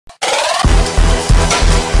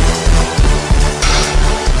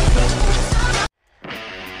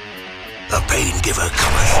giver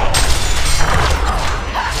cometh.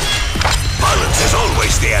 Violence is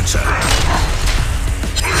always the answer.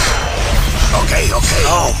 Okay.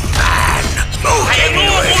 Oh, man. Okay,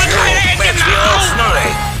 makes me all snotty.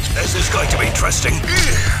 This is going to be interesting.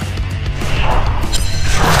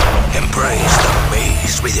 Embrace the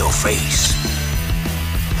maze with your face.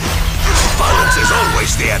 Violence is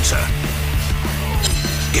always the answer.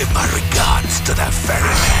 Give my regards to that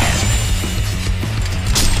ferryman.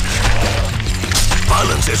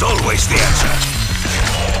 Violence is always the answer.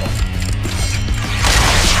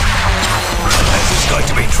 This is going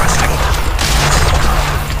to be interesting.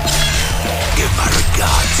 Give my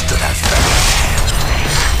regards to that ferryman.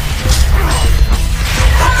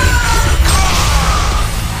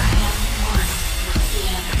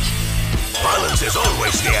 Violence is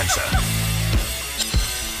always the answer.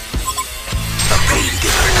 The pain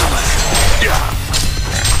giver cometh.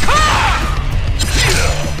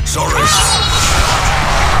 Sorry.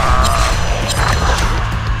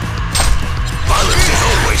 Violence is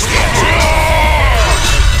always the answer.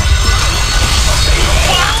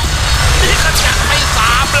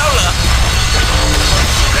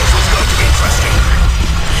 This is going to be interesting.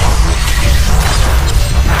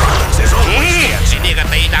 Violence is always the answer.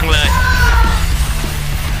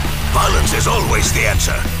 Violence is always the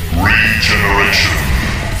answer. Regeneration.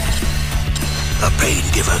 The pain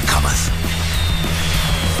giver cometh.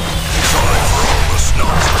 Sorry for all the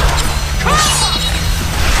snot.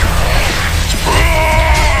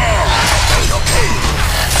 Okay.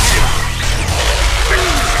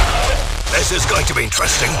 This is going to be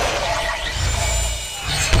interesting.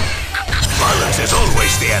 Violence is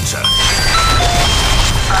always the answer.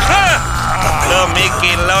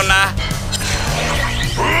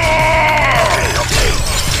 Okay.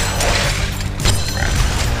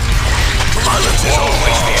 Violence is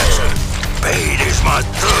always the answer. Pain is my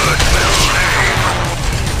third middle name.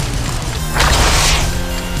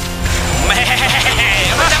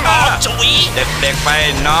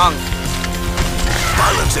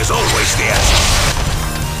 Violence is always the answer.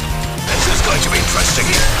 This is going to be interesting.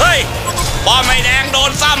 Hey! Bomไอ้แดงโด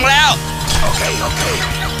นซ้ำแล้ว Okay.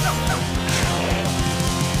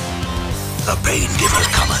 The pain giver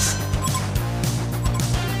cometh.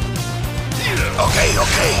 Okay.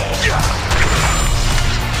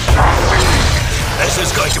 This is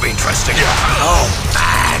going to be interesting. Oh,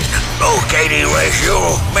 man. Locating ratio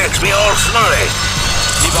makes me all snotty.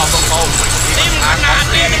 นี่บอกตรงๆนี่มันขนาด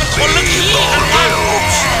นี้มันคนละขี้กันวะ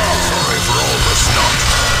Sorry for all the snot.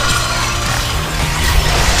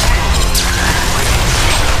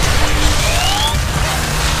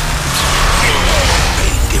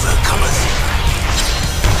 Pain giver cometh.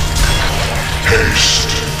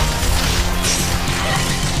 Haste.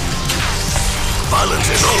 Violence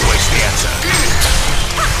is always the answer.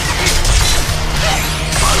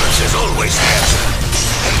 Violence is always the answer.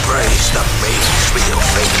 Embrace the maze with your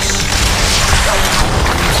face.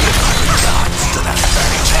 Give my regards to that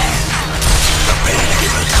very man. The pain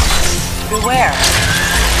giver cometh. Beware.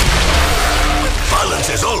 Violence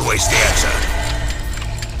is always the answer.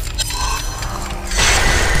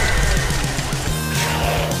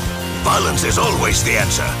 Violence is always the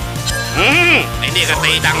answer. ไอ้นี่ก็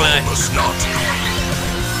ตีดังเลย Not.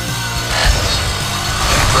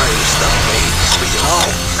 Embrace the maze with your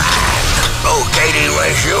man. Locating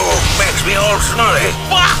ratio makes me all snotty.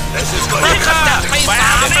 This is going to cut down. Okay.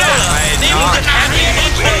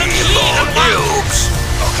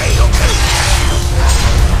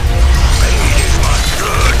 Pain is my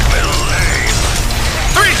good middle name.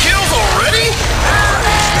 3 kills already?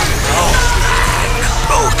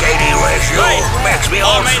 Locating ratio makes me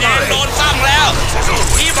all ไม่แดง snotty. โดนซ้ำแล้ว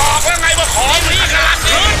ที่บอกแล้วไงว่าของนี้กำลัง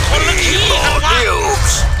ดีคนละขี้กันวะ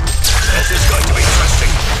This is going to be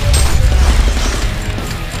interesting.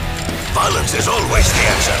 Violence is always the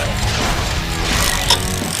answer.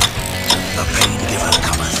 The pain giver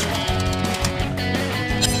cometh.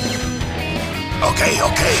 Okay.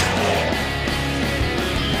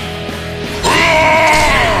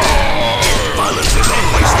 Violence is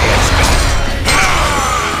always the answer.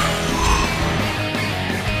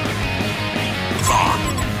 Vaughn.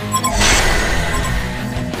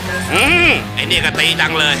 ไอ้นี่ก็ตีดั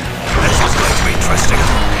งเลย This is going to be interesting.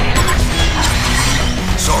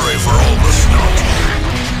 Sorry for all the snot.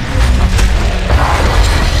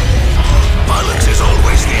 Violence is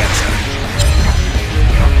always the answer.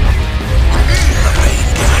 The pain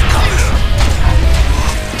giver cometh.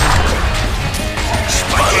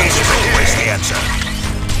 Violence is always the answer.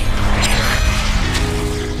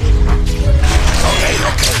 Okay.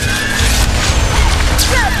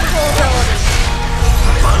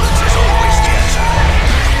 Violence is always the answer.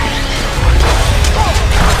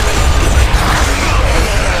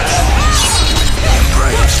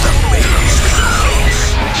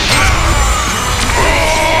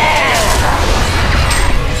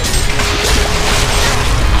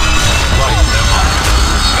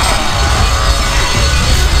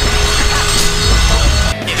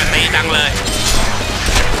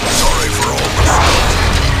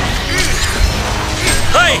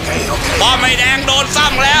 ยบอมไม่แดงโดนซ้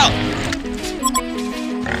ำแล้ว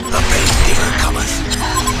The pain giver cometh.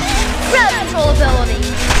 Crowd control ability.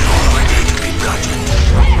 Ready to be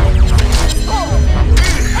bludgeoned.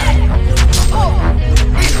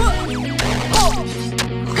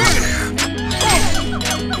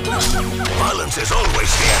 Violence is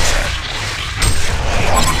always the answer.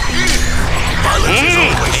 Violence is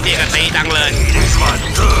always ไอ้นี่ก็ตีดังเลย It is my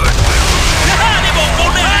third will. นี่บอกกู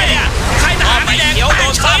ได้ไงเนี่ยใครทหารไม่แดงแต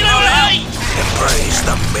กเฉยเลย Embrace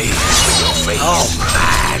the maze with your face. Oh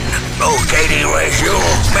man. Locating ratio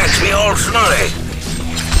makes me all snotty.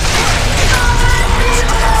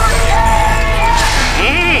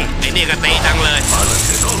 ไอ้นี่ก็ตีดังเลย Violence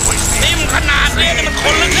is always the นิ่มขนาดนี้นี่มันค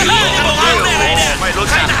นละที่เลยบอกว่าได้ไงเนี่ยใคร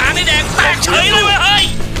ทหารไม่แดงแตกเฉยเลยเฮ้ย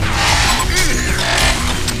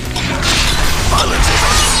Violence is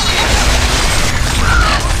always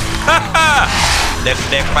เ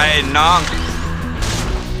ด็กๆไปน้อง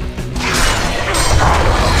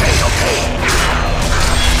okay.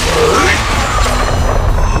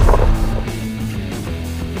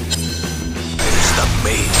 It's the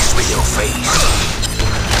maze with your face.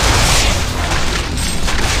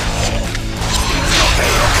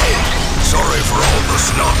 Okay. Sorry for all the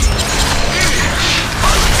snot.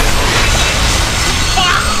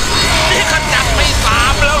 นี่ขจัดไป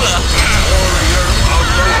3แล้วเหรอ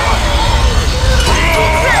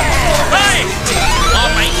เฮ้ยบอม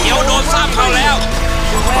ไม่เขียวโดนซ้ำเขาแล้ว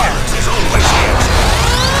Violence is always the answer.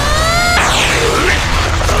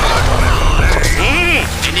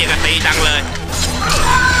 ไอ้นี่ก็ตีดังเลย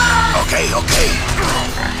Okay.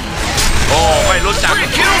 โอ้ไม่รู้จัก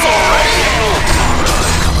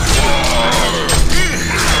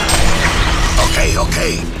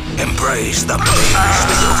Okay. Embrace the maze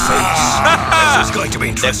with your face. This is going to be เด็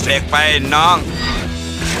interesting. กๆไปน้อง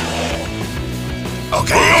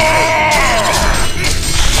Okay.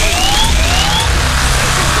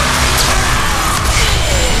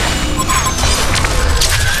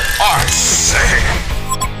 I say.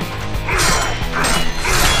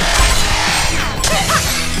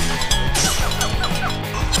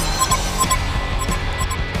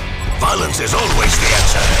 Violence is always the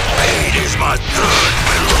answer. Pain is my third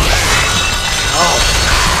middle name. Oh,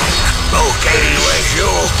 locating ratio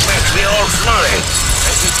makes me all snotty.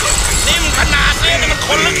 This is going to be นิ่มขนาดนี้นี่มันค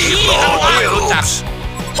นละขี้กันวะ ไม่รู้จัก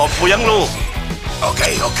ตบกูยังลูก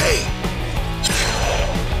Okay.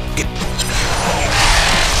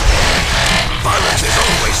 Violence is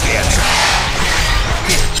always the answer.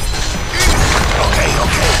 Okay.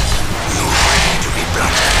 You ready to be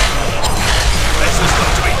bludgeoned? This is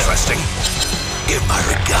going to be interesting. Give my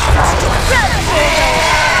regards to Crowd control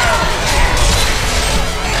ability.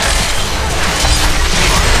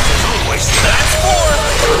 always the answer.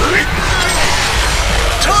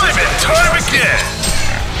 Time and time again.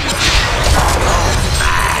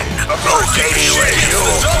 Locating ratio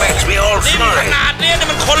makes me all นิ่มข snotty. นาดนี้นี่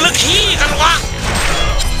มันคนละขี้กันวะ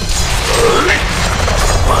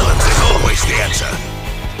Violence is always the answer.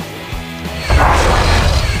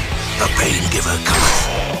 The pain giver cometh.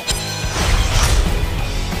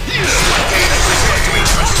 This is going to be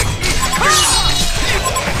interesting.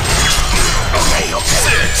 Okay.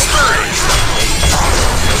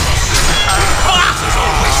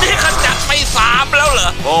 นี่ขจัดไป3แล้วเหรอ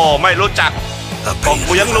โอ้ไม่รู้จัก The Pain pain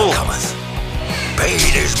giver giver cometh.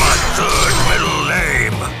 Pain is my third middle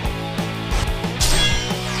name.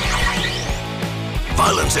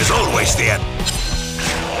 Violence is always the end.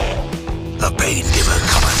 The pain giver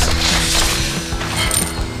cometh.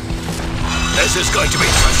 This is going to be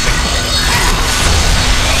interesting.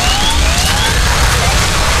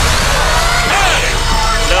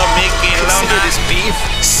 เริ่มมีกลิ่นแล้วนะ beef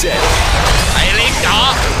set. ไอ้ลิงจ๋อ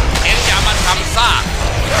เอ็งอย่ามาทำซ่า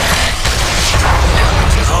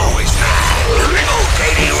Violence is always the end.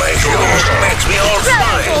 Locating ratio makes me all Crowd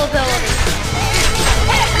snotty. control ability.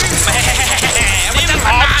 นี่มันข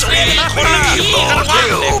นาดนี้นี่มันคนละขี้กันวะ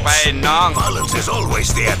เด็กไปน้อง Violence is always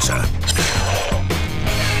the answer.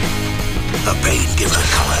 The pain giver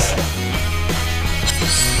cometh.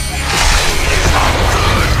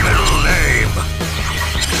 Third middle name.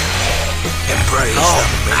 Embrace the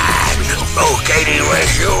man. Locating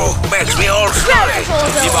ratio makes me all Crowd snotty. control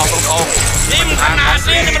ที่บอก ability. ตรง นิ่มขนาด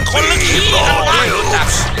นี้นี่มันคนละขี้กันวะ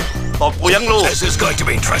ๆตบกูยังลูก This is going to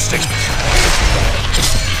be interesting.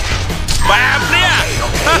 แบบเนี้ย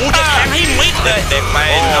กูจะแทงให้มิดเลย เด็กไป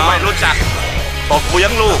น้องไม่รู้จักตบกูยั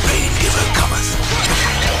งลูก Pain giver cometh.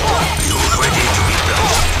 You ready to be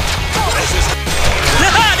bludgeoned? This is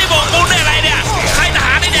นี่บอกกูได้ไรเนี่ยใครทห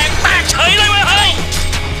ารไอ้แดงแตกเฉยเลยเว้ยเฮ้ย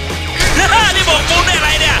นี่บอกกูได้ไร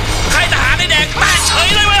เนี่ยใครทหารไอ้แดงแตกเฉย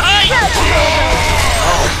เลยเว้ยเฮ้ย Crowd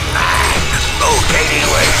control ability.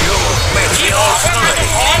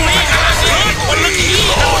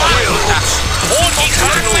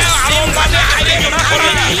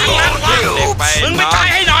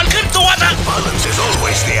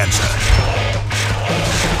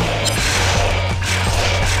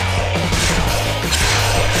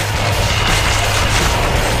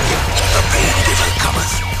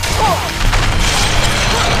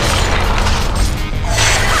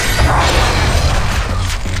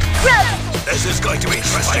 is going to be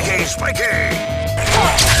interesting. Spiky!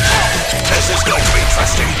 This is going to be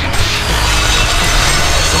interesting.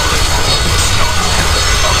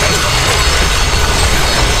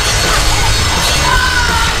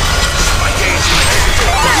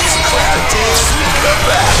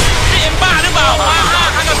นี่เอ็มบ้าหรือเปล่ามาห้า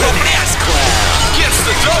ข้างกระตุกเนี่ย Gets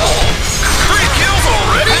the double. 3 kills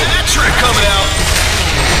already. That trick coming out.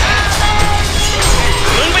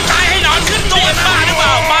 มึงไปตายให้นอนขึ้นตัวเอ็มบ้าหรือเปล่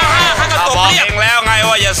ามาห้าข้างกระ เอา ตุก บอก เนี่ย เองแล้วไง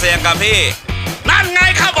ว่าอย่าเสี่ยงกับพี่